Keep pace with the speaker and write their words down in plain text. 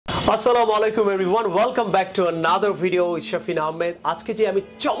আসসালামু আলাইকুম everyone, welcome back to another video with Shafin Ahmed. আজকে যে আমি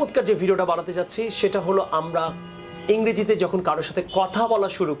চমৎকার যে ভিডিওটা বানাতে যাচ্ছি সেটা হলো আমরা ইংরেজিতে যখন কারোর সাথে কথা বলা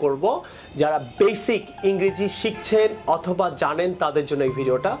শুরু করব, যারা বেসিক ইংরেজি শিখছেন অথবা জানেন তাদের জন্য এই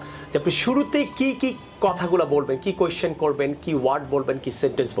ভিডিওটা। যে আপনি শুরুতে কি কি কথাগুলো বলবেন, কি কোয়েশ্চেন করবেন, কি ওয়ার্ড বলবেন, কি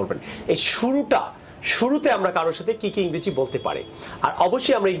সেন্টেন্স বলবেন, এই শুরুতে আমরা কারোর সাথে কি কি ইংরেজি বলতে পারি। আর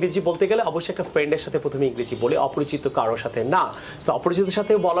অবশ্যই আমরা ইংরেজি বলতে গেলে অবশ্যই একটা ফ্রেন্ডের সাথে প্রথমে ইংরেজি বলি, অপরিচিত কারোর সাথে না। তো অপরিচিতের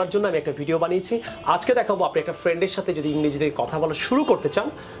সাথে বলার জন্য আমি একটা ভিডিও বানিয়েছি। আজকে দেখাবো আপনি একটা ফ্রেন্ডের সাথে যদি ইংরেজিতে কথা বলা শুরু করতে চান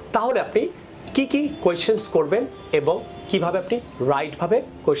তাহলে আপনি কি কি কোয়েশ্চেন্স করবেন এবং কিভাবে আপনি রাইটভাবে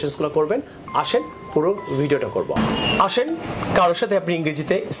কোয়েশ্চেন্সগুলো করবেন। আসেন পুরো ভিডিওটা করব। আসেন কারোর সাথে আপনি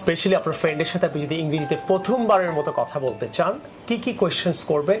ইংরেজিতে, স্পেশালি আপনার ফ্রেন্ডের সাথে আপনি যদি ইংরেজিতে প্রথমবারের মতো কথা বলতে চান, কি কি কোয়েশ্চেন্স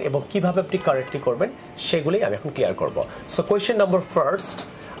করবেন এবং কিভাবে আপনি কারেক্টলি করবেন সেগুলোই আমি এখন ক্লিয়ার করব। সো কোয়েশ্চেন নাম্বার ফার্স্ট,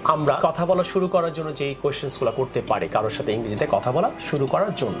 আমরা কথা বলা শুরু করার জন্য যে কোয়েশ্চেন্সগুলো করতে পারি কারোর সাথে ইংরেজিতে কথা বলা শুরু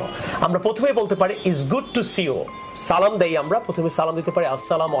করার জন্য, আমরা প্রথমেই বলতে পারি is good to C you. সালাম দেই, আমরা প্রথমে সালাম দিতে পারি,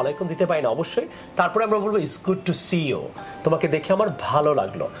 আসসালামু আলাইকুম দিতে পারি না অবশ্যই। তারপরে আমরা বলবো is good to C you, তোমাকে দেখে আমার ভালো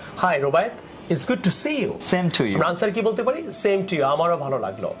লাগলো। High রোবায়েত, it's good to C you. Same to you. আমরা আনসার কি বলতে পারি? সেম টু ইউ, আমারও ভালো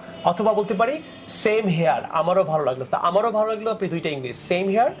লাগলো। অথবা বলতে পারি সেম হেয়ার, আমারও ভালো লাগলো। তা আমারও ভালো লাগলো আপনি দুইটা English, same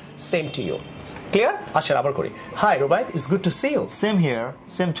here, same to you. Clear? আসেন আবার করি। High রোবায়েত, it's good to C you. Same here,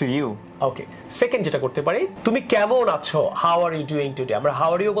 same to you. Okay, second যেটা করতে পারি, তুমি কেমন আছো, how are you doing today. আমরা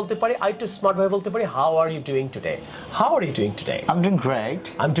হাউ আর ইউ বলতে পারি, আই টু স্মার্ট ভাবে বলতে পারি how are you doing today. How are you doing today? I am doing great.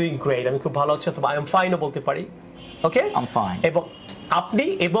 I am doing great, আমি খুব ভালো আছি। অথবা আই এম ফাইনও বলতে পারি। ওকে, আই এম ফাইন।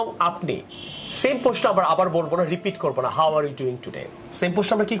 এবং আপনি সেম প্রশ্ন আবার বলবো না, রিপিট করবো না। How are you doing today, same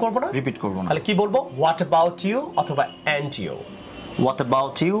প্রশ্ন আমরা কি করবো না, রিপিট করবো না। তাহলে কি বলবো? হোয়াট অ্যাবাউট ইউ অথবা and you. What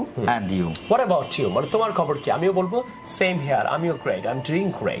about you and you? What about you মানে তোমার খবর কি? আমিও বলবো সেম হিয়ার, আমিও great, I am doing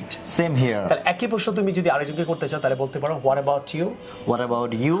great. Same here. তাহলে একই প্রশ্ন তুমি যদি আরেকজনকে করতে চাও তাহলে বলতে পারো what about you, What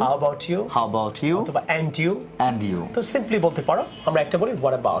about you? How about you, How about you? অথবা অ্যান্ড ইউ। And you. তো সিম্পলি বলতে পারো, আমরা একটা বলি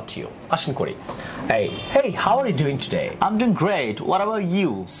হোয়াট অ্যাবাউট ইউ। আসেন করি। Hey how are you doing today? I'm doing great. What about you?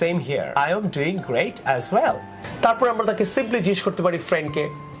 Same here, I am doing great as well. তারপর আমরা তাকে সিম্পলি জিজ্ঞেস করতে পারি ফ্রেন্ডকে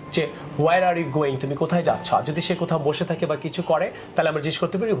যে হোয়ার আর ইউ গোয়িং, তুমি কোথায় যাচ্ছ। আর যদি সে কোথাও বসে থাকে বা কিছু করে তাহলে আমরা জিজ্ঞেস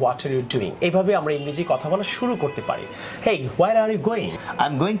করতে পারি হোয়াট আর ইউ ডুইং। এইভাবে আমরা ইংরেজি কথা বলা শুরু করতে পারি। হেই হোয়ার are you going?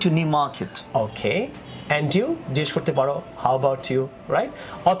 I'm going to New Market. Okay, and you জিজ্ঞেস করতে পারো হাউ অ্যাবাউট ইউ, রাইট?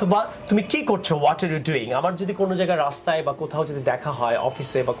 অথবা তুমি কি করছো, হোয়াট আর ইউ ডুইং। আমার যদি কোনো জায়গায় রাস্তায় বা কোথাও যদি দেখা হয়,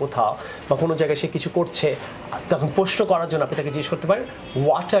 অফিসে বা কোথাও বা কোনো জায়গায় সে কিছু করছে, তখন প্রশ্ন করার জন্য আপনি তাকে জিজ্ঞেস করতে পারেন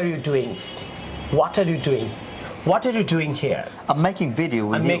what are you doing, what are you doing, what are you doing here. I'm making video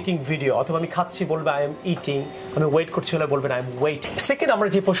with you. I'm making video। অথবা আমি খাচ্ছি বলবে আই এম ইটিং, আমি ওয়েট করছি হলে বলবেন আই এম ওয়েটিং। সেকেন্ড, আমরা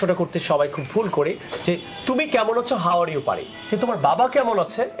যে প্রশ্নটা করতে সবাই খুব ভুল করি যে তুমি কেমন আছো, হাউ আর ইউ পারি, কিন্তু তোমার বাবা কেমন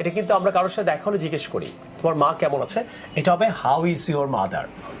আছে এটা কিন্তু আমরা কারোর সাথে দেখা হলে জিজ্ঞেস করি। তোমার মা কেমন আছে, এটা হবে how is your mother,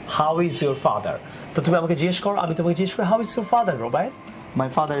 how is your father. তো তুমি আমাকে জিজ্ঞেস করো, আমি তোমাকে জিজ্ঞেস করি how is your father রোবায়েত? My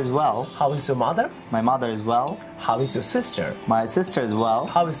father is well. How is your mother? My mother is well. How is your sister? My sister is well.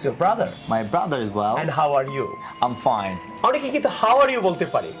 How is your brother? My brother is well. And how are you? I'm fine. অনেকে কিন্তু how are you বলতে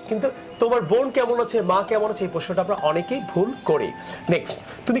পারি, কিন্তু তোমার বোন কেমন আছে, মা কেমন আছে, এই প্রশ্নটা আমরা অনেকেই ভুল করি। নেক্সট,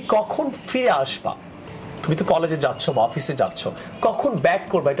 তুমি কখন ফিরে আসবা। তুমি তো কলেজে যাচ্ছ বা অফিসে যাচ্ছ, কখন ব্যাক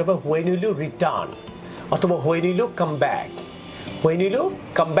করবা, এটা হবে when will you return অথবা when will you come back, when will you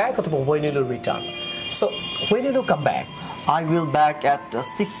come back অথবা when will you return. So when will you come back? I will back at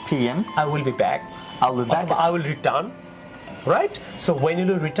 6 p.m. I will be back. I will back. I will return. Right? So when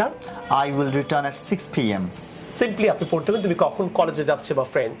will you return? I will return at 6 p.m. Simply আপনি পড়তে পারেন তুমি কখন কলেজে যাচ্ছে বা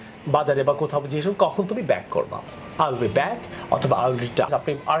friend বাজারে বা কোথাও যে কখন তুমি ব্যাক করবা, আই উইল বি ব্যাক অথবা আই উইল রিটার্ন।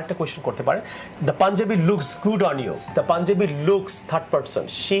 আপনি আরেকটা কোয়েশ্চেন করতে পারেন, the panjabi looks good on you. The panjabi looks, third person,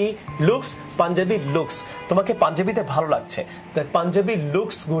 she looks, panjabi looks, তোমাকে পাঞ্জাবিতে ভালো লাগছে। The panjabi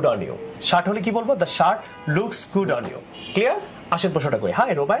looks good on you. Shirt হলে কি বলবো? The shirt looks good on you. Clear? আসেন প্রশ্নটা করি। High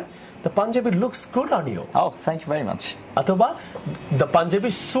রোবায়েত, the panjabi looks good on you. Oh, thank you very much. অথবা the panjabi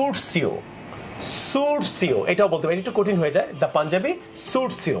suits you, suits you, এটাও বলতে পারি, একটু কঠিন হয়ে যায়। The panjabi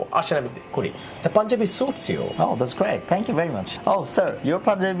suits you. আসেন আমি করি, the panjabi suits you. Oh, that's great. Thank you very much. Oh, sir, your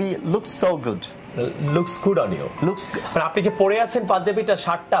Punjabi looks so good. Looks good on you. Looks good. মানে আপনি যে পরে আছেন পাঞ্জাবিটা,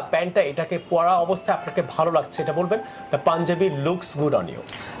 শার্টটা, প্যান্টটা, এটাকে পরা অবস্থায় আপনাকে ভালো লাগছে, এটা বলবেন the panjabi looks good on you.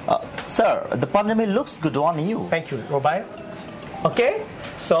 Sir, the Punjabi looks good on you. Thank you রোবায়েত। Okay,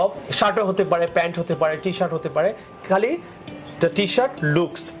 so শার্টও হতে পারে, প্যান্ট হতে পারে, টি শার্ট হতে পারে, খালি the T shirt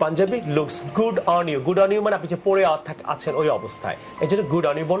looks, panjabi looks good on you. Good on you মানে আপনি যে পরে আছেন ওই অবস্থায়, এই জন্য গুড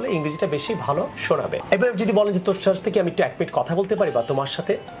অন ইউ বললে ইংরেজিটা বেশি ভালো শোনাবে। এবার যদি বলেন যে তোর সাথে কি আমি একটু 1 মিনিট কথা বলতে পারি বা তোমার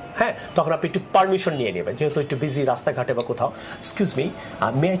সাথে, হ্যাঁ, তখন আপনি একটু পারমিশন নিয়ে নেবেন, যেহেতু একটু বিজি রাস্তাঘাটে বা কোথাও। Excuse me,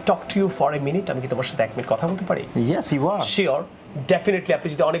 may I talk to you for a minute, আমি কি তোমার সাথে 1 মিনিট কথা বলতে পারি? Yes, you are. Sure, definitely আপনি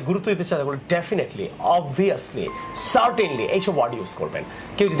যদি অনেক গুরুত্ব দিতে চান তাহলে ডেফিনেটলি, অবভিয়াসলি, সার্টেনলি এইসব ওয়ার্ড ইউজ করবেন।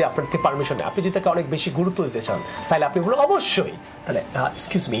 কেউ যদি আপনার থেকে পারমিশন নেয়, আপনি যদি তাকে অনেক বেশি গুরুত্ব দিতে চান তাহলে আপনি বলুন অবশ্যই, তাহলে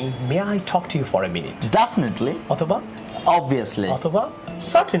excuse me, may I talk to you for a minute, Definitely. অথবা Obviously. অথবা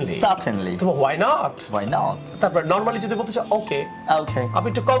সার্টেনলি, Certainly. অথবা হোয়াই নট। Why not? তারপর নরমালি যদি বলতে চান ওকে, Okay. আপনি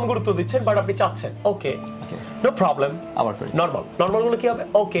একটু কম গুরুত্ব দিচ্ছেন বাট আপনি চাচ্ছেন ওকে, Okay. No problem. আবার করি। নরমাল গুলো কি হবে?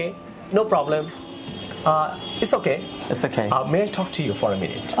 ওকে, no problem, it's okay, It's okay. May I talk to you for a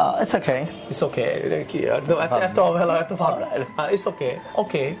minute, It's okay. It's okay, কি এত অবহেলা, এত ভাবনা, ইটস ওকে,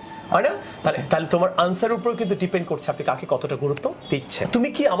 ওকে, হয় না? তাহলে তোমার আনসারের উপর কিন্তু ডিপেন্ড করছে আপনি কাকে কতটা গুরুত্ব দিচ্ছেন। তুমি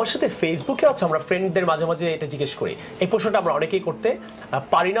কি আমার সাথে ফেসবুকে আছো? আমরা ফ্রেন্ডদের মাঝে মাঝে এটা জিজ্ঞেস করি। এই প্রশ্নটা আমরা অনেকেই করতে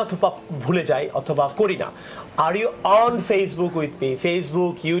পারি না অথবা ভুলে যাই অথবা করি না। Are you on Facebook with me?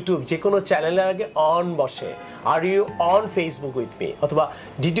 Facebook, YouTube যে কোনো চ্যানেলের আগে অন বসে। Are you on Facebook with me? অথবা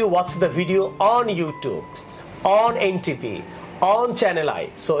did you watch the video on YouTube, on NTV, on channel I?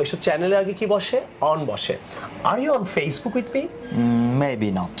 So এইসব চ্যানেলের আগে কি বসে? অন বসে। Are you on Facebook with me? Maybe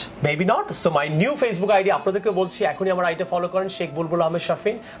not. Maybe not. So my new Facebook ID আপনাদেরকে বলছি, এখনই আমার আইডিটা ফলো করেন, শেখ বুলবুল আহমেদ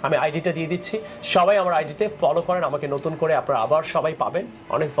শাফিন। আমি আইডিটা দিয়ে দিচ্ছি, সবাই আমার আইডিতে ফলো করেন আমাকে, নতুন করে আপনারা আবার সবাই পাবেন।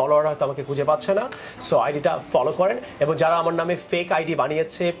 অনেক ফলোয়ার হয়তো আমাকে খুঁজে পাচ্ছে না, সো আইডিটা ফলো করেন। এবং যারা আমার নামে ফেক আইডি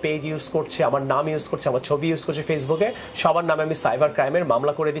বানিয়েছে, পেজ ইউজ করছে, আমার নাম ইউজ করছে, আমার ছবি ইউজ করছে ফেসবুকে, সবার নামে আমি সাইবার ক্রাইমের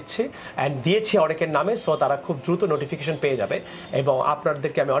মামলা করে দিচ্ছি অ্যান্ড দিয়েছি অনেকের নামে। সো তারা খুব দ্রুত নোটিফিকেশন পেয়ে যাবে। এবং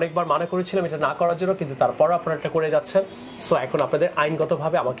আপনাদেরকে আমি অনেকবার মানা করেছিলাম এটা না করার জন্য, কিন্তু তারপরও আপনারা এটা করে যাচ্ছেন। সো এখন আপনাদের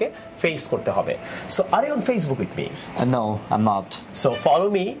আইনগতভাবে আমাকে ফেস করতে হবে। So are you on Facebook with me? No, I'm not. So follow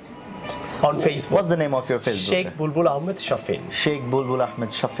me on Facebook. What's the name of your Facebook? Sheikh Bulbul Ahmed Shafin. Sheikh Bulbul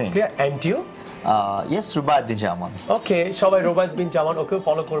Ahmed Shafin. Clear? And you? Yes, Rubaid bin Jaman. ওকে, সবাই রুবায়ত বিন জামান, ওকেও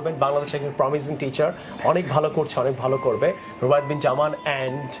follow করবেন। বাংলাদেশের একজন promising teacher, অনেক ভালো করছে, অনেক ভালো করবে। রুবায়ত বিন জামান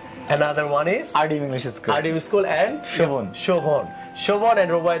and another one is RDM English School. RDM School and Sovan and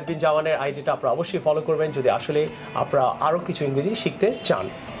Rubayat বিন জামানের আইডিটা আপনারা অবশ্যই ফলো করবেন যদি আসলে আপনারা আরো কিছু ইংরেজি শিখতে চান।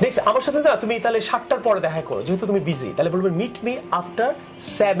 নেক্সট আমার সাথে না তুমি তাহলে 7টার পরে দেখা করো, যেহেতু তুমি বিজি, তাহলে বলবেন meet me after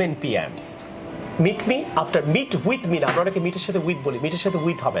 7 PM। Meet me after, meet with me না, আমরা অনেকে মিটের সাথে উইথ বলি, মিটের সাথে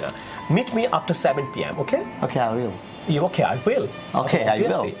উইথ হবে না। Meet me after 7 PM, okay? Okay, I will. Okay, I will. Okay, I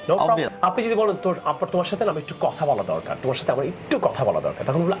will. No problem. Obvious. আপনি যদি বলেন তোমার সাথে না আমার একটু কথা বলা দরকার, তোমার সাথে আমার একটু কথা বলা দরকার,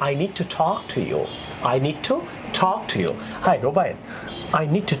 তখন বলবো I need to talk to you. I need to talk to you. Hi, Robayan. I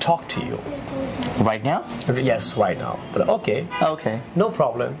need to talk to you. Right now? Yes, right now. But okay. Okay. No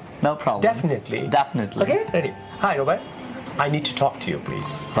problem. No problem. Definitely. Definitely. Okay, ready. Hi, Robayan. I need to talk to you,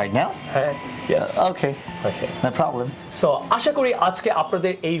 please. Right now? Yes. Okay. Okay. No problem. So আশা করি আজকে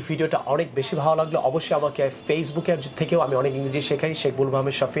আপনাদের এই ভিডিওটা অনেক বেশি ভালো লাগলো। অবশ্যই আমাকে ফেসবুকে থেকেও আমি অনেক ইংরেজি শেখাই, শেখ বুলবুল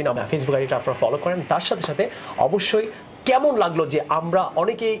আহমেদ শাফিন, আমার ফেসবুক আইডিটা আপনারা ফলো করেন। তার সাথে সাথে অবশ্যই কেমন লাগলো যে আমরা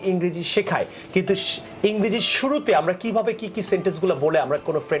অনেকেই ইংরেজি শেখাই, কিন্তু ইংরেজির শুরুতে আমরা কিভাবে কি কি সেন্টেন্সগুলো বলে আমরা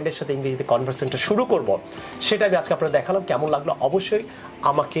কোনো ফ্রেন্ডের সাথে ইংরেজিতে কনভারসেশনটা শুরু করব, সেটা আমি আজকে আপনারা দেখালাম। কেমন লাগলো অবশ্যই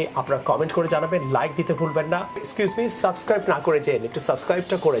আমাকে আপনারা কমেন্ট করে জানাবেন, লাইক দিতে ভুলবেন না। এক্সকিউজ মি, সাবস্ক্রাইব না করে যান, একটু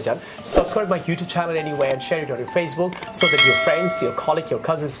সাবস্ক্রাইবটা করে যান। Subscribe my YouTube channel anyway and share it on your Facebook so that your friends, your colleagues, your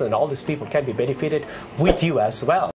cousins and all these people can be benefited with you as well.